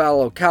bravely at the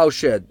Battle of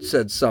Cowshed,"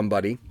 said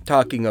somebody,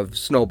 talking of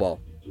Snowball.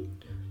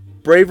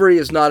 "Bravery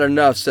is not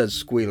enough," said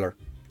Squealer.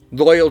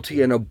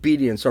 "Loyalty and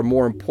obedience are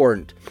more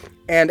important.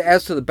 And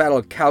as to the Battle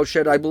of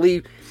Cowshed, I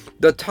believe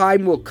the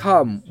time will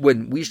come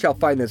when we shall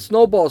find that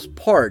Snowball's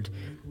part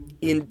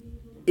in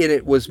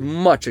it was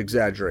much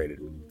exaggerated.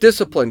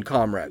 Discipline,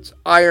 comrades.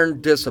 Iron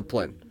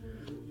discipline.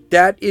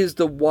 That is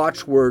the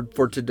watchword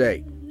for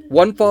today.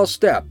 One false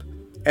step,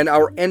 and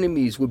our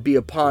enemies would be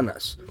upon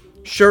us.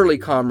 Surely,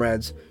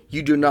 comrades,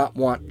 you do not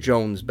want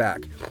Jones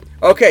back.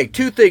 Okay,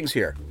 two things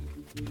here.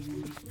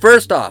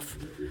 First off,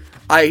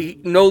 I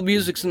know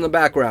music's in the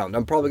background.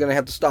 I'm probably going to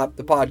have to stop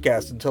the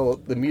podcast until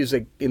the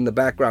music in the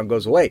background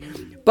goes away.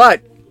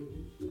 But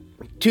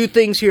two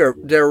things here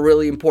that are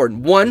really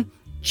important. One,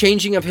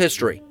 changing of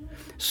history.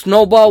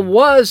 Snowball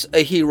was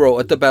a hero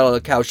at the Battle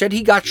of Cowshed.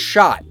 He got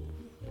shot.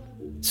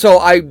 So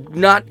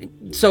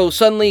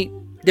suddenly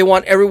they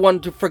want everyone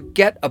to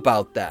forget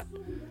about that.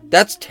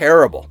 That's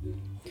terrible.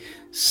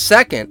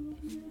 Second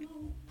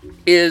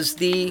is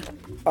the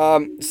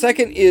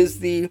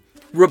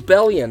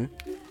rebellion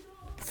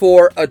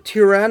for a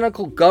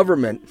tyrannical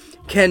government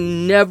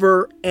can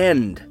never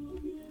end.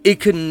 It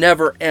can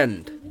never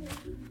end.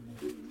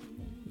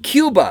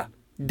 Cuba,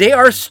 they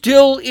are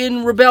still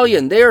in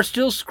rebellion. They are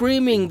still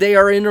screaming they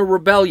are in a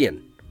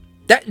rebellion.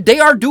 They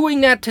are doing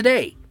that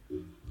today.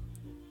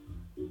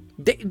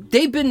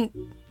 They've been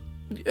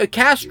the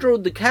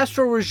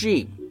Castro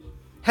regime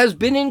has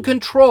been in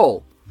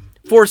control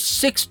for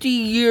 60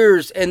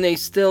 years, and they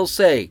still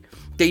say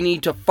they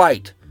need to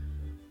fight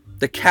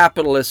the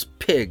capitalist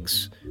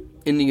pigs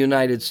in the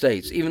United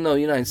States, even though the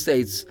United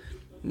States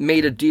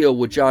made a deal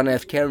with John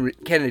F.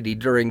 Kennedy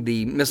during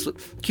the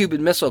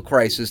Cuban Missile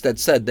Crisis that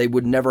said they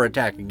would never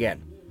attack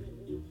again.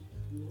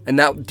 And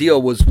that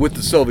deal was with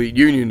the Soviet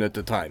Union at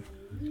the time.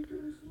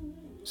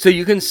 So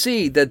you can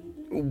see that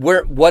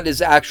what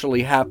is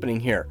actually happening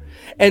here.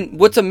 And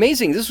what's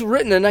amazing, this was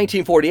written in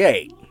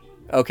 1948.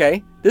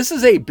 Okay? This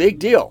is a big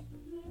deal.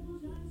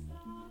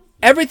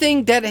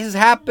 Everything that has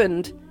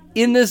happened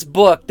in this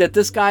book that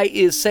this guy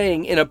is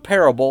saying in a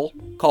parable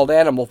called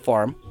Animal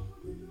Farm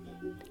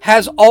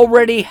has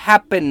already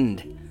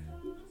happened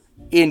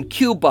in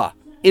Cuba,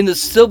 in the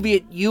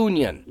Soviet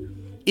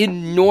Union,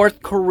 in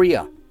North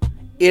Korea.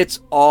 It's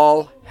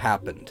all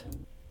happened.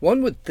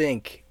 One would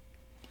think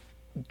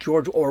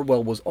George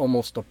Orwell was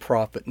almost a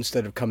prophet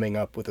instead of coming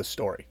up with a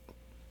story.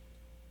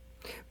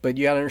 But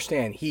you gotta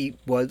understand, he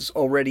was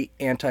already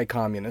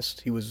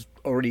anti-communist.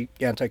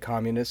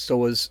 So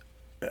was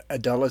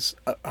Aldous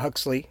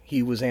Huxley.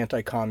 He was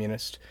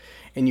anti-communist.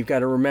 And you've got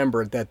to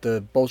remember that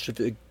the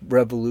Bolshevik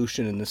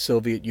Revolution in the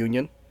Soviet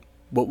Union,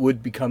 what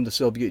would become the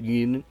Soviet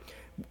Union,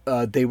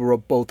 they were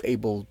both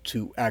able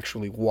to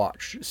actually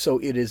watch. So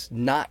it is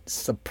not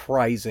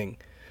surprising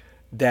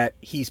that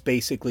he's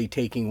basically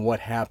taking what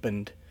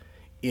happened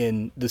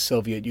in the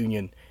Soviet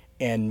Union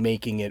and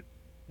making it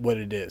what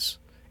it is.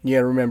 You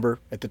gotta remember,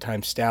 at the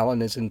time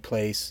Stalin is in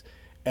place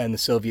and the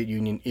Soviet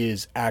Union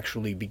is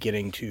actually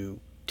beginning to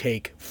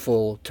take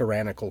full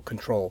tyrannical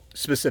control,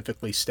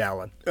 specifically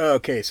Stalin.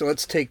 Okay, so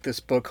let's take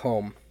this book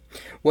home.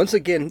 Once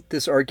again,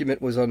 this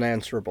argument was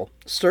unanswerable.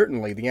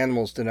 Certainly, the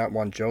animals did not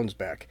want Jones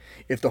back.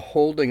 If the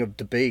holding of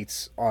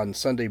debates on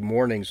Sunday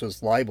mornings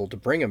was liable to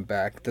bring him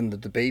back, then the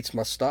debates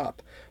must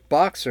stop.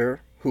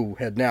 Boxer, who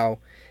had now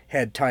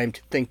had time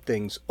to think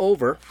things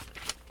over,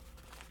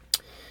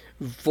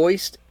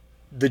 voiced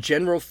the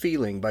general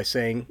feeling by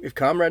saying, if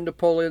Comrade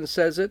Napoleon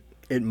says it,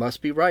 it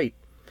must be right.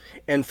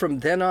 And from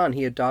then on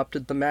he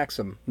adopted the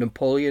maxim,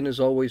 Napoleon is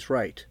always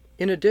right,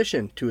 in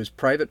addition to his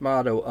private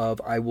motto of,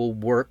 I will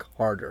work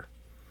harder.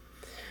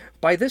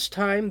 By this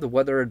time the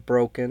weather had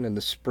broken and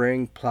the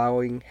spring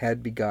plowing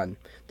had begun.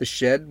 The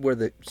shed where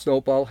the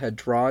Snowball had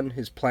drawn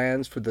his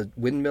plans for the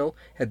windmill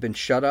had been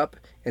shut up,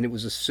 and it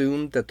was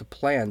assumed that the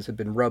plans had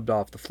been rubbed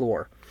off the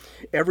floor.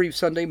 Every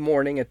Sunday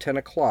morning at 10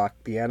 o'clock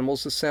the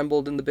animals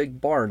assembled in the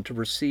big barn to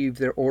receive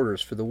their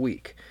orders for the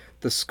week.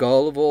 The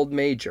skull of old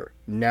Major,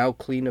 now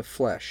clean of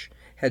flesh,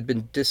 had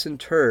been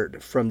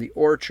disinterred from the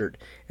orchard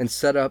and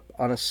set up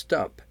on a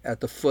stump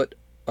at the foot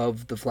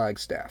of the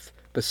flagstaff,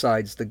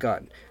 besides the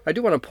gun. I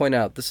do want to point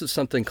out, this is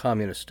something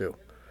communists do.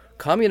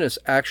 Communists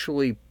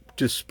actually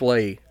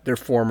display their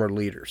former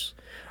leaders.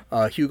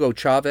 Hugo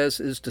Chavez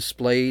is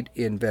displayed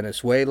in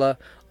Venezuela.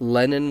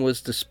 Lenin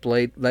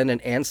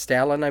and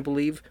Stalin, I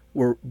believe,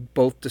 were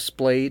both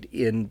displayed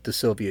in the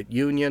Soviet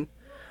Union.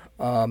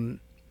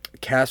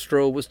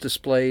 Castro was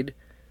displayed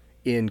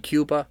in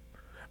Cuba.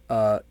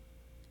 Mao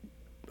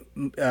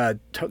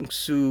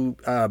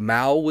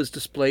was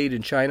displayed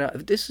in China.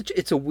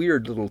 It's a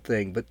weird little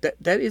thing, but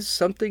that is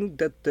something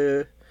that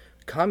the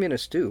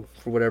communists do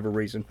for whatever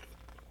reason.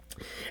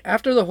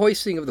 After the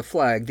hoisting of the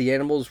flag, the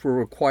animals were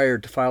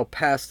required to file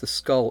past the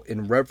skull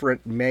in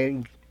reverent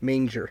manner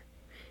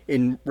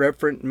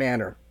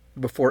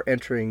before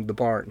entering the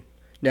barn.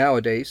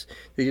 Nowadays,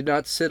 they did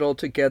not sit all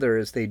together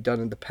as they had done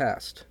in the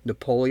past.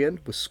 Napoleon,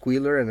 with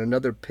Squealer and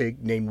another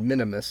pig named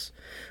Minimus,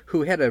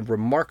 who had a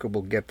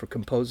remarkable gift for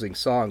composing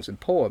songs and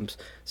poems,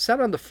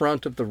 sat on the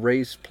front of the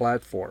raised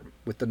platform,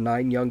 with the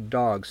 9 young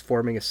dogs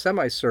forming a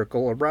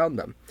semicircle around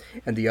them,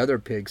 and the other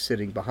pigs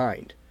sitting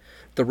behind.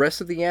 The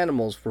rest of the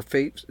animals were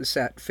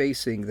sat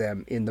facing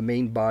them in the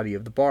main body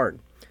of the barn.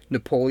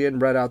 Napoleon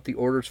read out the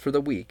orders for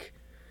the week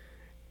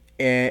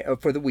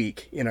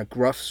in a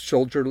gruff,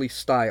 soldierly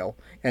style,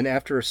 and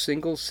after a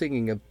single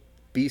singing of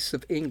Beasts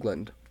of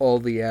England, all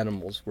the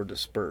animals were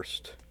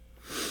dispersed.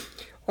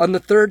 On the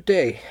third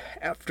day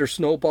after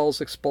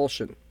Snowball's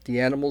expulsion, the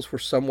animals were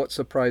somewhat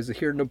surprised to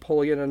hear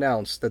Napoleon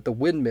announce that the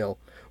windmill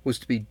was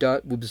to be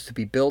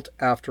built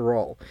after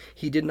all.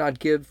 He did not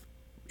give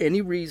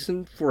any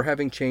reason for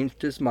having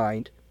changed his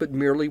mind, but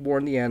merely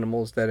warned the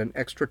animals that an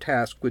extra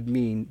task would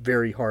mean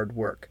very hard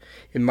work.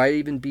 It might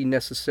even be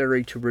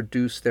necessary to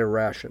reduce their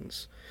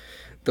rations.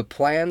 The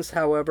plans,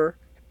 however,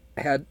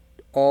 had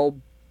all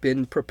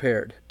been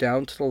prepared,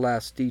 down to the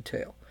last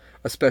detail.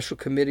 A special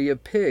committee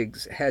of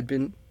pigs had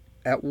been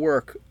at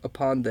work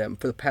upon them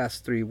for the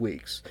past 3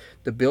 weeks.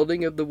 The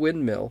building of the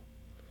windmill,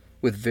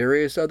 with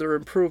various other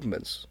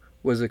improvements,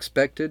 was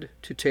expected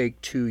to take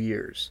 2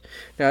 years.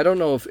 Now, I don't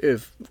know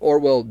if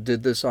Orwell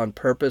did this on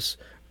purpose,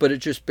 but it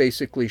just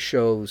basically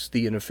shows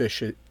the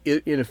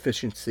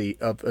inefficiency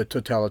of a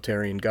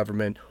totalitarian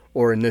government,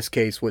 or in this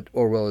case, what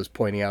Orwell is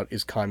pointing out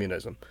is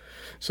communism.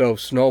 So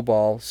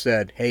Snowball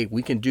said, hey,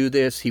 we can do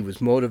this. He was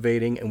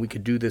motivating, and we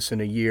could do this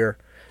in a year.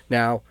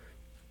 Now,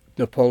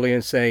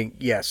 Napoleon's saying,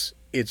 yes,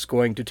 it's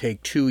going to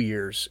take 2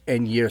 years,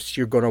 and yes,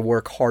 you're going to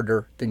work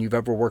harder than you've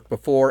ever worked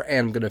before,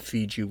 and I'm going to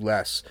feed you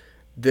less.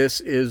 This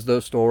is the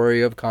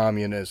story of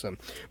communism.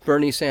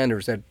 Bernie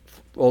Sanders, that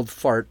old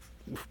fart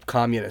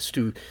communist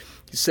who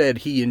said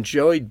he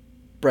enjoyed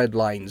bread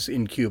lines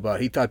in Cuba.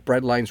 He thought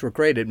bread lines were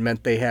great. It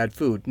meant they had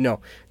food. No,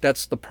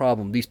 that's the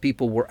problem. These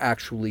people were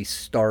actually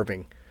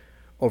starving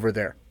over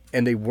there,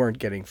 and they weren't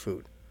getting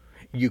food.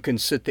 You can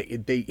sit there.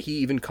 He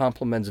even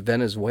compliments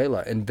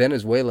Venezuela. In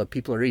Venezuela,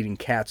 people are eating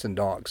cats and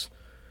dogs.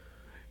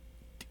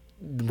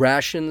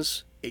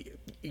 Rations,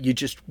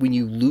 when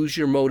you lose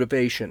your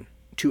motivation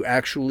to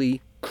actually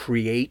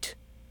create,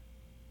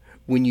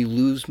 when you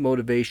lose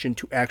motivation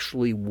to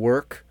actually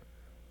work,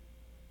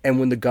 and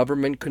when the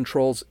government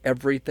controls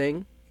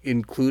everything,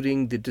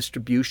 including the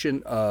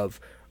distribution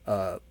of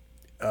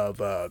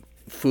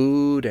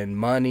food and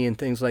money and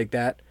things like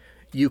that,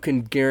 you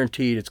can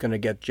guarantee it's going to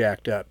get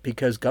jacked up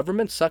because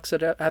government sucks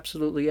at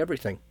absolutely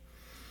everything.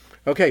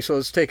 Okay, so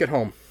let's take it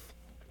home.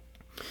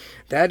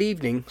 That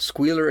evening,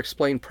 Squealer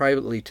explained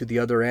privately to the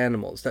other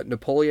animals that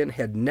Napoleon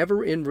had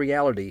never in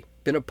reality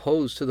been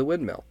opposed to the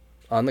windmill.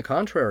 On the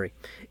contrary,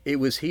 it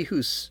was he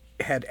who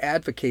had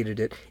advocated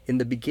it in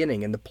the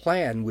beginning, and the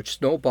plan which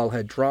Snowball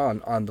had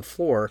drawn on the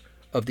floor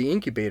of the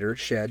incubator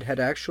shed had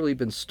actually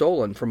been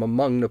stolen from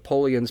among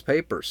Napoleon's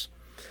papers.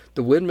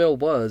 The windmill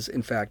was,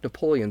 in fact,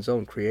 Napoleon's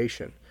own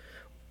creation.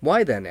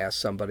 Why then, asked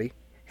somebody,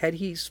 had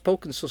he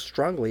spoken so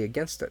strongly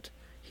against it?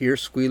 Here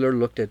Squealer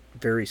looked at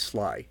very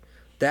sly.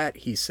 That,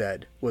 he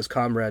said, was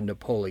Comrade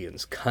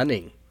Napoleon's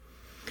cunning.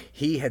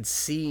 He had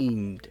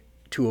seemed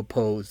to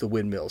oppose the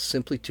windmill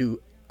simply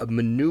to a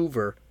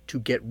maneuver to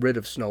get rid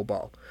of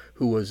Snowball,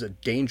 who was a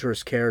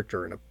dangerous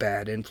character and a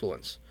bad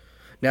influence.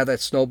 Now that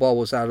Snowball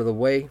was out of the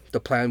way, the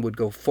plan would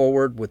go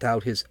forward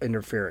without his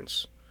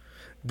interference.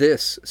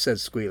 This, said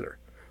Squealer,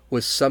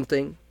 was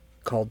something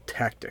called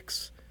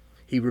tactics.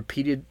 He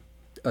repeated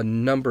a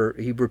number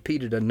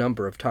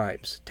of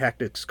times.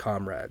 Tactics,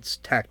 comrades,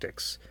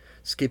 tactics,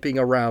 skipping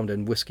around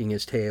and whisking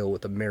his tail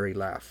with a merry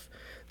laugh.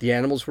 The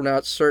animals were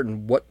not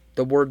certain what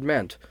the word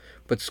meant,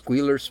 but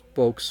Squealer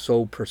spoke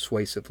so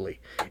persuasively,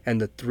 and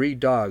the 3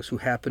 dogs who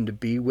happened to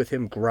be with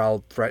him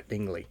growled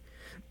threateningly,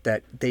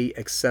 that they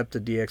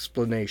accepted the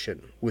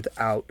explanation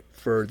without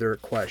further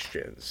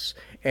questions.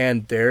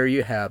 And there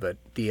you have it,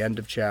 the end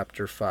of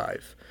chapter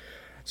 5.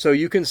 So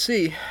you can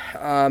see,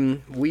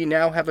 we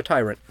now have a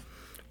tyrant.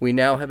 We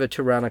now have a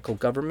tyrannical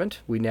government.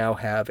 We now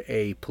have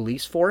a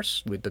police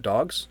force with the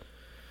dogs.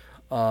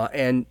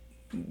 And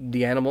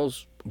the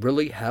animals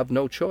really have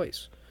no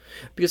choice.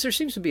 Because there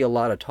seems to be a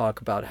lot of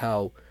talk about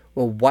how,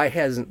 well, why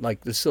hasn't,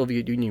 like the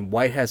Soviet Union,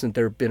 why hasn't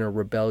there been a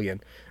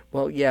rebellion?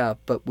 Well, yeah,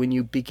 but when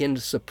you begin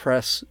to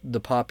suppress the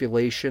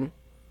population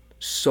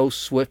so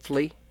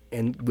swiftly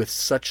and with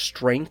such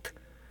strength,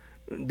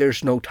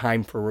 there's no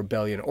time for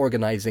rebellion.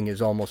 Organizing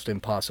is almost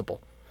impossible.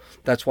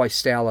 That's why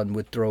Stalin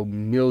would throw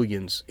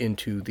millions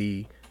into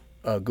the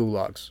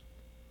gulags.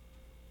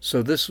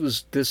 So this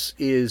was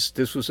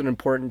an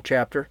important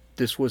chapter.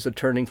 This was a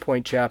turning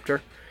point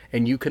chapter,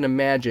 and you can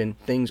imagine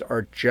things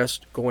are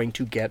just going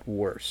to get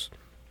worse.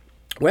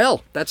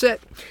 Well, that's it.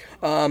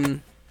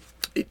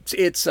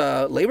 It's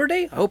Labor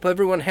Day. I hope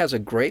everyone has a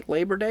great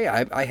Labor Day.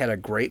 I had a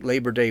great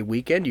Labor Day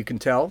weekend. You can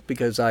tell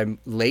because I'm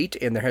late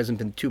and there hasn't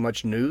been too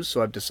much news,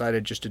 so I've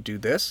decided just to do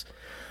this.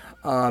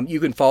 You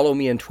can follow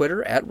me on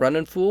Twitter at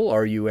RunninFool,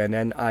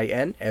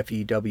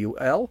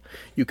 RUNNINFEWL.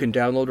 You can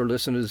download or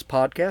listen to this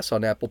podcast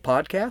on Apple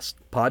Podcasts,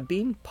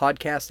 Podbean,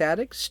 Podcast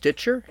Addict,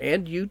 Stitcher,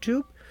 and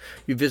YouTube.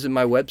 You visit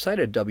my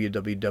website at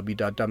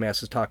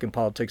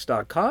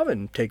www.dumbassestalkingpolitics.com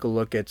and take a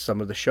look at some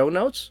of the show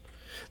notes.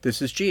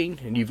 This is Gene,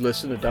 and you've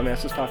listened to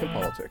Dumbasses Talking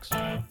Politics.